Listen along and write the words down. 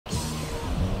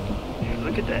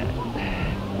look at that.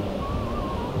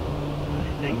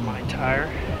 I think my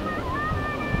tire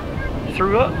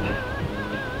threw up.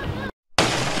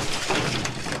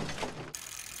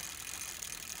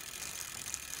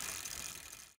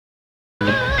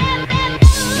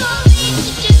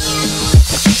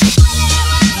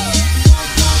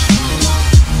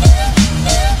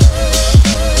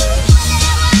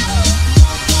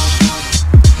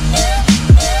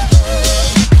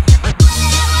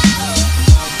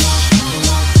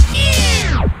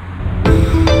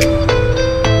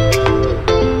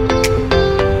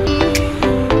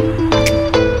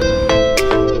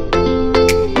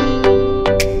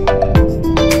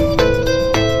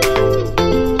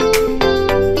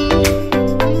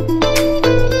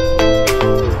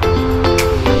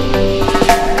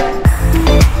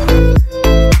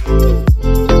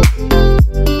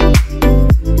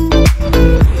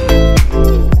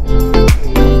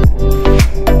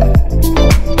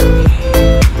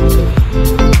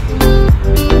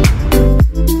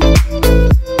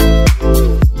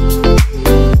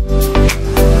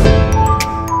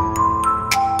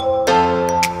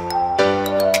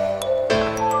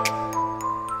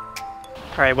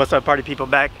 Alright, what's up party people,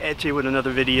 back at you with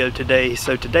another video today.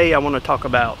 So today I want to talk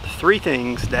about 3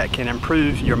 things that can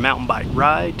improve your mountain bike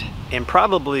ride and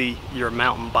probably your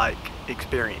mountain bike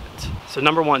experience. So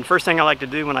number 1, first thing I like to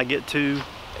do when I get to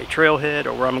a trailhead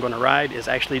or where I'm going to ride is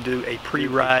actually do a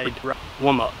pre-ride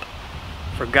warm-up.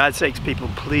 For God's sakes people,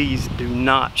 please do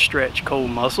not stretch cold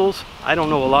muscles. I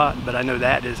don't know a lot, but I know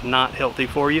that is not healthy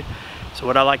for you. So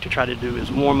what I like to try to do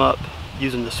is warm up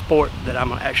using the sport that I'm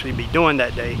going to actually be doing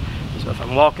that day. So if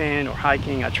I'm walking or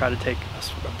hiking, I try to take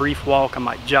a brief walk. I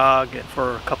might jog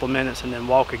for a couple minutes and then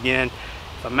walk again.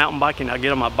 If I'm mountain biking, I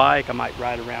get on my bike, I might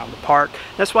ride around the park.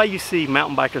 That's why you see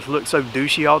mountain bikers look so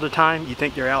douchey all the time. You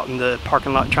think they're out in the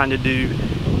parking lot trying to do,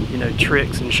 you know,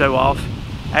 tricks and show off.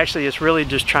 Actually, it's really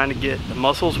just trying to get the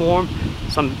muscles warm.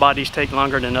 Some bodies take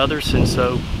longer than others, and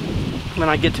so when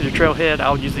I get to the trailhead,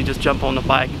 I'll usually just jump on the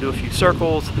bike and do a few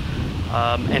circles.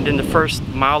 And then the first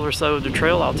mile or so of the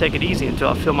trail, I'll take it easy until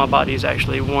I feel my body is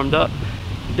actually warmed up.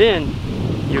 Then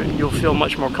you'll feel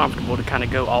much more comfortable to kind of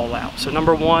go all out. So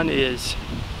number 1 is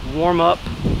warm up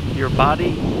your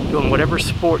body doing whatever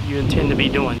sport you intend to be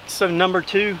doing. So number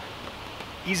 2,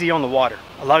 easy on the water.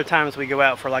 A lot of times we go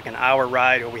out for like an hour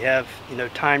ride, or we have, you know,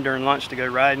 time during lunch to go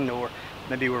riding, or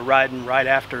maybe we're riding right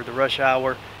after the rush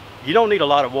hour. You don't need a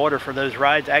lot of water for those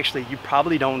rides. Actually, you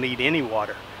probably don't need any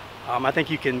water. I think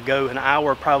you can go an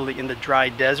hour probably in the dry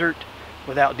desert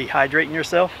without dehydrating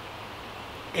yourself.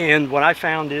 And what I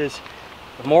found is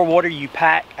the more water you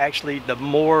pack, actually the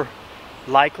more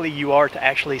likely you are to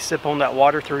actually sip on that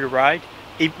water through your ride,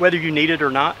 whether you need it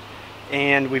or not.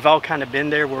 And we've all kind of been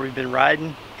there where we've been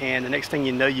riding, and the next thing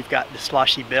you know, you've got the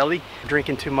sloshy belly,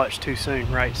 drinking too much too soon,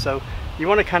 right? So you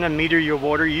want to kind of meter your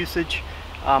water usage.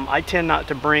 I tend not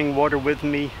to bring water with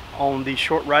me on these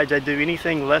short rides I do.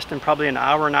 Anything less than probably an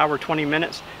hour 20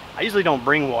 minutes, I usually don't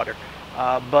bring water.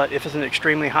 But if it's an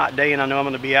extremely hot day and I know I'm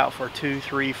going to be out for a 2,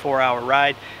 3, 4 hour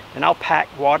ride, then I'll pack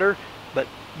water. But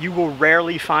you will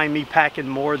rarely find me packing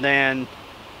more than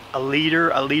a liter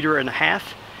and a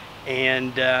half.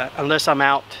 And unless I'm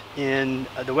out in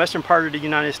the western part of the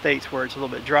United States where it's a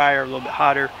little bit drier, a little bit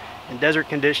hotter, in desert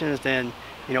conditions, then,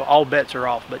 you know, all bets are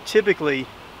off. But typically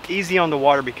easy on the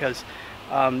water, because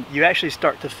you actually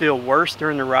start to feel worse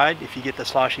during the ride if you get the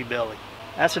sloshy belly.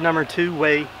 That's the number 2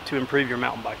 way to improve your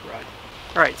mountain bike ride.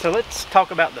 Alright, so let's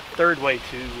talk about the 3rd way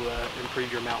to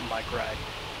improve your mountain bike ride.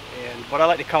 And what I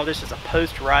like to call this is a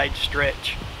post-ride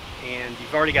stretch. And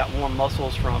you've already got warm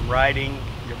muscles from riding.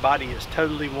 Your body is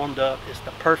totally warmed up. It's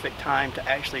the perfect time to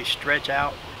actually stretch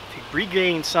out, to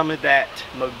regain some of that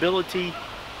mobility.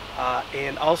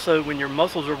 And also when your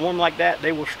muscles are warm like that,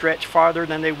 they will stretch farther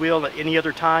than they will at any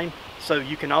other time. So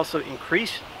you can also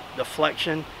increase the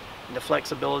flexion, the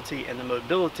flexibility, and the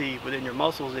mobility within your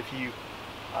muscles if you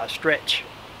stretch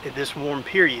at this warm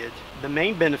period. The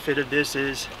main benefit of this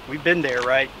is, we've been there,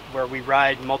 right, where we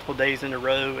ride multiple days in a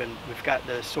row and we've got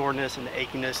the soreness and the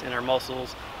achiness in our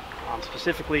muscles,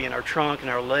 specifically in our trunk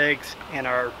and our legs and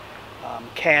our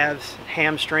calves and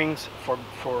hamstrings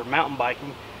for mountain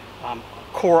biking.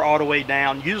 Core all the way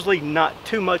down, usually not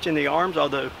too much in the arms,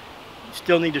 although you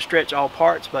still need to stretch all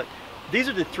parts. But these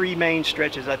are the 3 main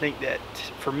stretches I think that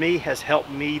for me has helped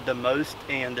me the most,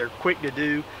 and they're quick to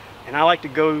do. And I like to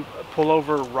go pull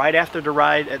over right after the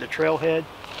ride at the trailhead,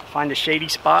 find a shady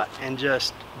spot, and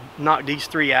just knock these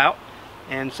 3 out.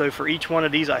 And so for each one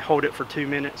of these, I hold it for 2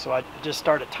 minutes. So I just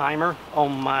start a timer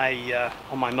on my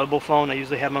mobile phone. I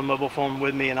usually have my mobile phone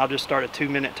with me, and I'll just start a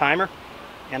 2-minute timer,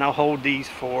 and I'll hold these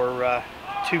for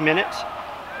 2 minutes.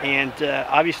 And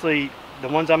obviously the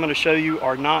ones I'm going to show you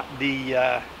are not the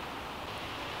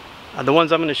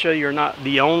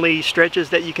only stretches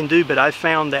that you can do, but I've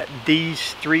found that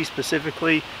these three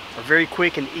specifically are very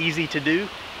quick and easy to do,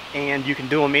 and you can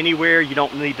do them anywhere. You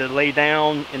don't need to lay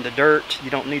down in the dirt,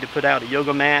 you don't need to put out a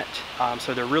yoga mat,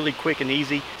 so they're really quick and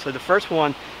easy. So the first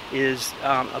one is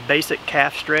a basic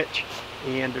calf stretch,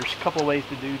 and there's a couple ways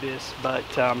to do this, but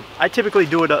I typically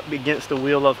do it up against the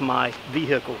wheel of my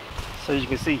vehicle. So as you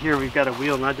can see here, we've got a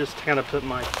wheel, and I just kind of put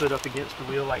my foot up against the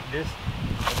wheel like this.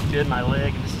 That's good, my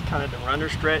leg, and this is kind of the runner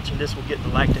stretch, and this will get the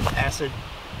lactic acid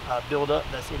buildup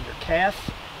that's in your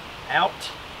calf out.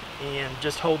 And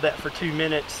just hold that for 2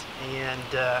 minutes, and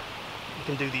you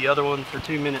can do the other one for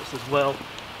 2 minutes as well.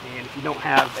 And if you don't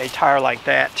have a tire like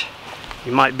that,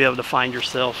 you might be able to find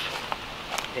yourself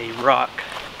a rock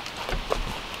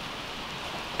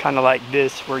kind of like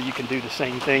this where you can do the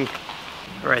same thing.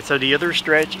 Alright, so the other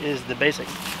stretch is the basic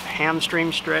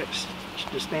hamstring stretch.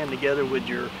 Just stand together with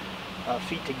your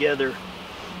feet together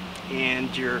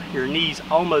and your knees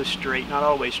almost straight, not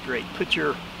always straight. Put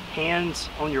your hands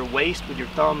on your waist with your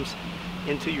thumbs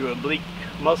into your oblique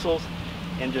muscles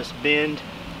and just bend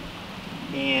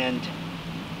and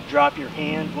drop your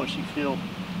hand once you feel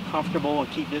comfortable,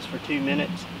 and keep this for 2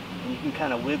 minutes. And you can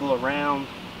kind of wiggle around.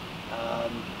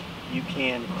 You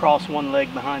can cross one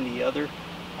leg behind the other.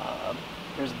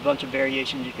 There's a bunch of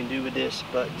variations you can do with this,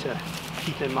 but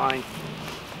keep in mind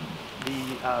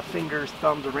the fingers,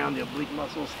 thumbs around the oblique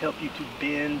muscles help you to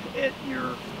bend at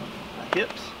your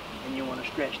hips, and you want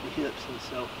to stretch the hips. And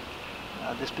so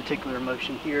this particular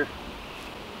motion here,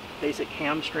 basic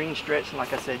hamstring stretch, and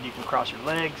like I said, you can cross your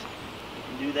legs,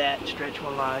 you can do that, stretch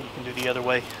one leg, you can do the other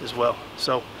way as well.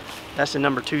 So that's the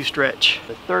number 2 stretch.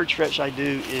 The third stretch I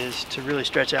do is to really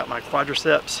stretch out my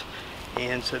quadriceps.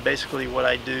 And so basically what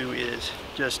I do is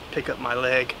just pick up my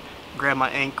leg, grab my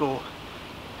ankle,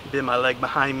 bend my leg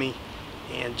behind me,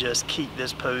 and just keep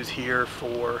this pose here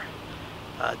for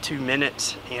 2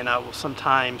 minutes. And I will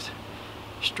sometimes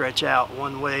stretch out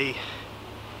one way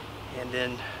and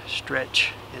then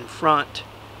stretch in front,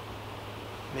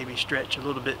 maybe stretch a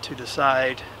little bit to the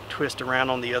side, twist around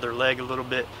on the other leg a little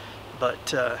bit,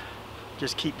 but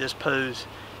just keep this pose.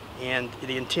 And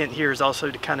the intent here is also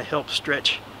to kind of help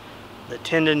stretch the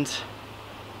tendons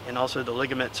and also the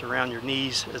ligaments around your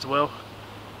knees as well,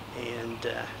 and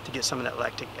to get some of that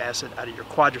lactic acid out of your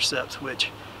quadriceps, which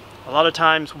a lot of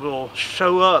times will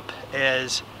show up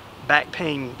as back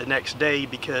pain the next day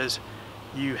because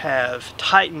you have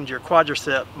tightened your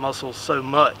quadricep muscles so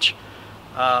much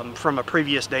from a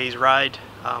previous day's ride.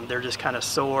 They're just kind of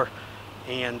sore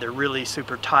and they're really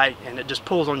super tight, and it just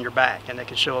pulls on your back, and it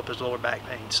can show up as lower back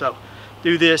pain. So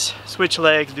do this, switch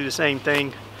legs, do the same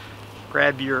thing.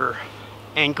 Grab your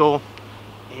ankle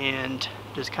and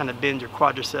just kind of bend your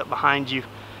quadricep behind you,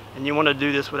 and you want to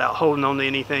do this without holding on to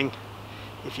anything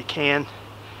if you can.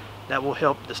 That will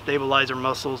help the stabilizer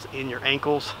muscles in your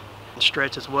ankles and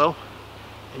stretch as well,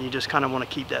 and you just kind of want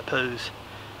to keep that pose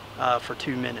for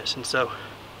 2 minutes. And so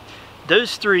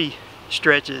those 3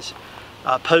 stretches,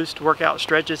 post-workout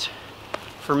stretches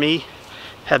for me,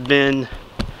 have been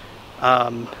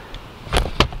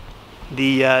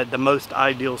the most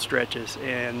ideal stretches.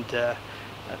 And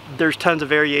there's tons of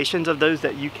variations of those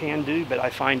that you can do, but I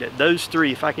find that those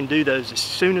 3, if I can do those as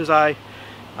soon as I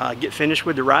get finished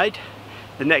with the ride,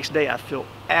 the next day I feel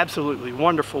absolutely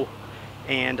wonderful,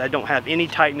 and I don't have any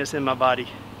tightness in my body,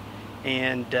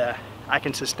 and I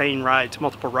can sustain rides,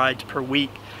 multiple rides per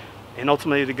week. And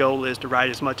ultimately the goal is to ride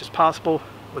as much as possible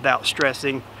without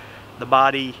stressing the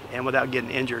body and without getting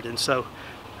injured. And so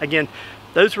again,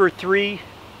 those were 3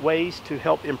 ways to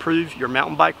help improve your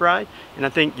mountain bike ride, and I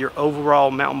think your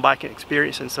overall mountain biking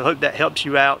experience. And so I hope that helps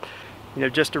you out. You know,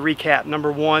 just to recap,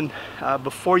 number 1,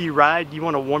 before you ride, you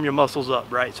want to warm your muscles up,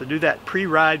 right? So do that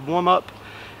pre-ride warm up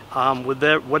with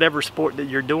whatever sport that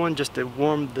you're doing, just to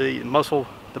warm the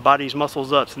body's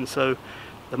muscles up. And so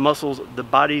the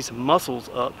body's muscles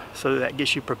up, so that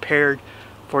gets you prepared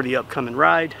for the upcoming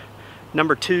ride.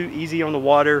 Number 2, easy on the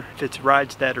water. If it's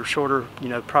rides that are shorter, you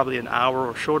know, probably an hour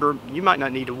or shorter, you might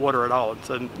not need to water at all, and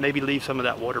so maybe leave some of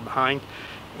that water behind.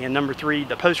 And number 3,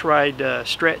 the post-ride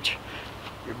stretch.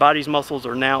 Your body's muscles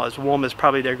are now as warm as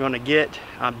probably they're going to get.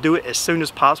 Do it as soon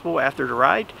as possible after the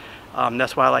ride.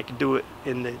 That's why I like to do it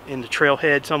in the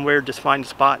trailhead somewhere. Just find a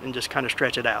spot and just kind of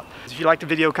stretch it out. If you like the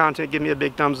video content, give me a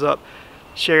big thumbs up.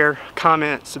 Share,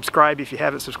 comment, subscribe if you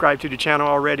haven't subscribed to the channel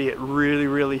already. It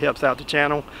really helps out the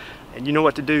channel. And you know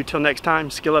what to do. Till next time,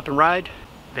 skill up and ride,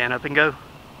 van up and go.